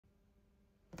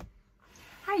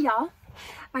Hi y'all,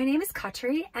 my name is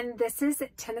Katri and this is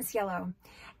Tennis Yellow,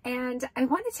 and I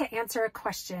wanted to answer a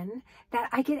question that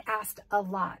I get asked a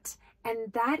lot,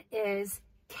 and that is,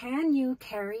 can you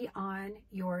carry on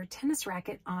your tennis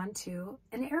racket onto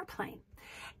an airplane?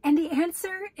 And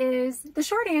the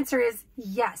short answer is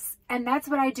yes, and that's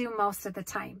what I do most of the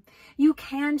time. You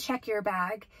can check your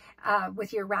bag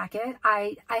with your racket.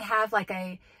 I have like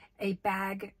a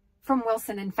bag from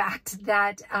Wilson, in fact,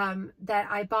 that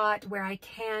I bought where I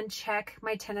can check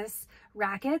my tennis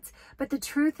rackets. But the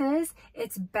truth is,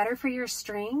 it's better for your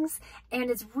strings,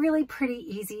 and it's really pretty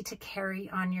easy to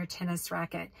carry on your tennis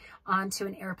racket onto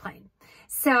an airplane.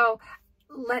 So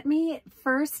let me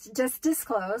first just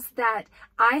disclose that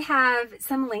I have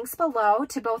some links below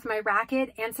to both my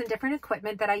racket and some different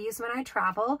equipment that I use when I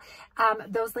travel.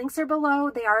 Those links are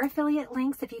below. They are affiliate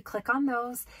links. If you click on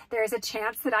those, there's a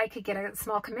chance that I could get a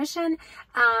small commission.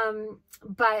 And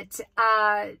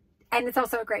it's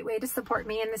also a great way to support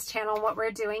me in this channel and what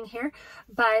we're doing here.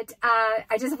 But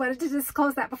I just wanted to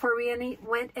disclose that before we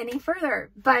went any further.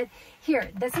 But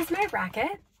here, this is my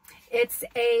racket. It's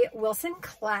a Wilson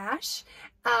Clash.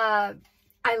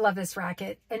 I love this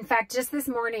racket. In fact, just this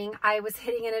morning, I was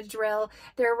hitting in a drill.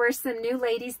 There were some new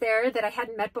ladies there that I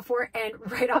hadn't met before, and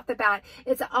right off the bat,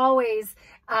 it's always,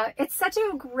 it's such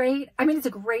a great, it's a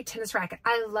great tennis racket.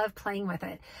 I love playing with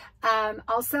it.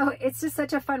 Also, it's just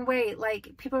such a fun way.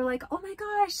 Like, people are like, oh my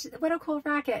gosh, what a cool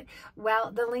racket.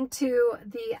 Well, the link to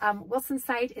the Wilson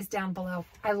site is down below.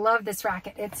 I love this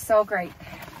racket. It's so great.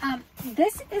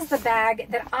 This is the bag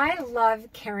that I love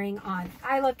carrying on.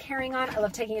 I love carrying on. I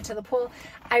love taking it to the pool.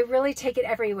 I really take it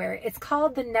everywhere. It's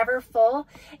called the Never Full.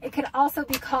 It could also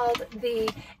be called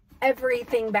the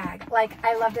everything bag. Like,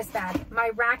 I love this bag. My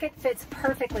racket fits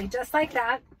perfectly just like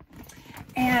that.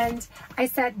 And I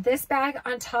set this bag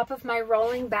on top of my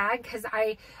rolling bag because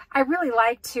I really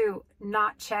like to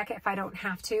not check if I don't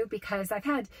have to, because I've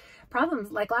had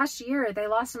problems. Like last year, they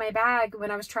lost my bag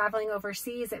when I was traveling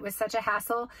overseas. It was such a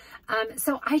hassle.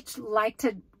 So I like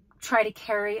to try to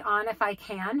carry on if I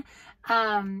can.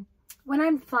 When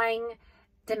I'm flying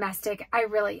domestic, I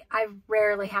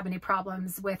rarely have any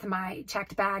problems with my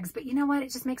checked bags, but you know what?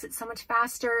 It just makes it so much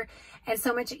faster and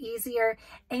so much easier.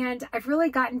 And I've really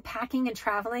gotten packing and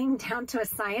traveling down to a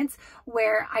science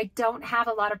where I don't have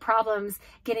a lot of problems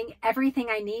getting everything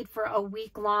I need for a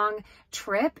week-long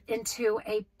trip into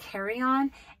a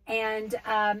carry-on and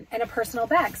a personal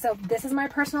bag. So this is my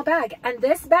personal bag, and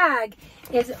this bag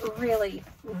is really,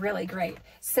 really great.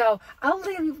 So I'll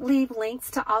leave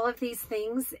links to all of these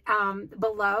things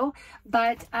below,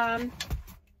 but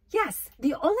yes,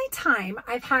 the only time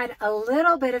I've had a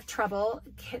little bit of trouble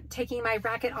taking my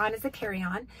racket on as a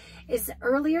carry-on is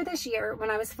earlier this year when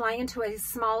I was flying into a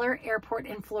smaller airport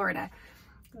in Florida.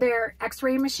 Their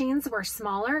x-ray machines were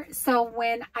smaller, so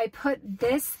when I put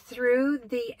this through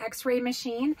the x-ray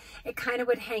machine, it kind of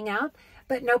would hang out,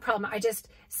 but no problem. I just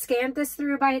scanned this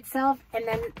through by itself, and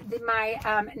then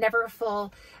my Never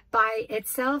Full by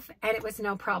itself, and it was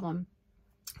no problem.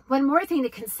 One more thing to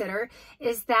consider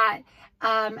is that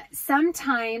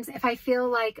sometimes if I feel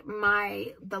like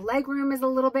the leg room is a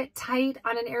little bit tight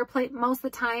on an airplane, most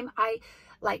of the time,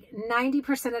 like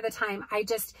 90% of the time, I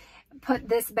just put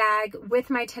this bag with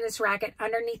my tennis racket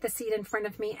underneath the seat in front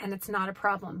of me, and it's not a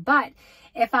problem. But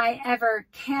if I ever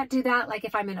can't do that, like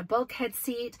if I'm in a bulkhead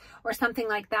seat or something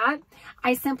like that,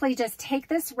 I simply just take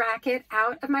this racket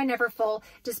out of my Never Full,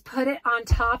 just put it on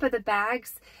top of the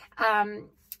bags.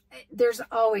 There's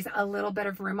always a little bit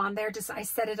of room on there. I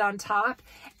set it on top,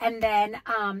 and then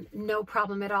no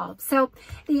problem at all. So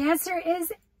the answer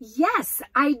is yes,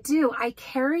 I do. I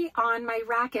carry on my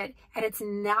racket, and it's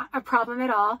not a problem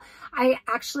at all. I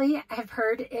actually have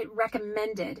heard it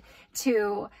recommended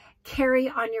to carry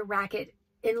on your racket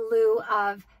in lieu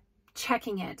of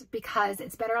checking it, because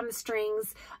it's better on the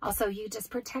strings. Also, you just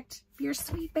protect your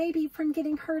sweet baby from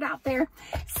getting hurt out there.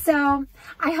 So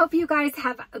I hope you guys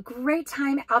have a great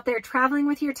time out there traveling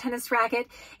with your tennis racket.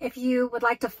 If you would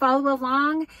like to follow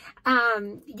along,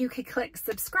 you could click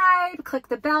subscribe, click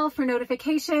the bell for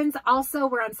notifications. Also,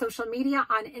 we're on social media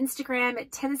on Instagram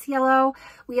at Tennis Yellow.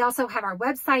 We also have our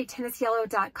website,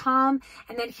 tennisyellow.com,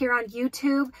 and then here on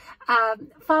YouTube.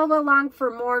 Follow along for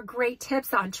more great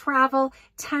tips on travel,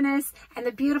 tennis, and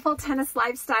the beautiful tennis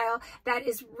lifestyle that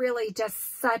is really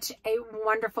just such a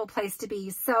wonderful place to be.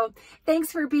 So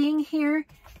thanks for being here,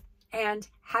 and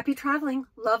happy traveling.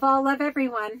 Love all, love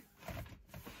everyone.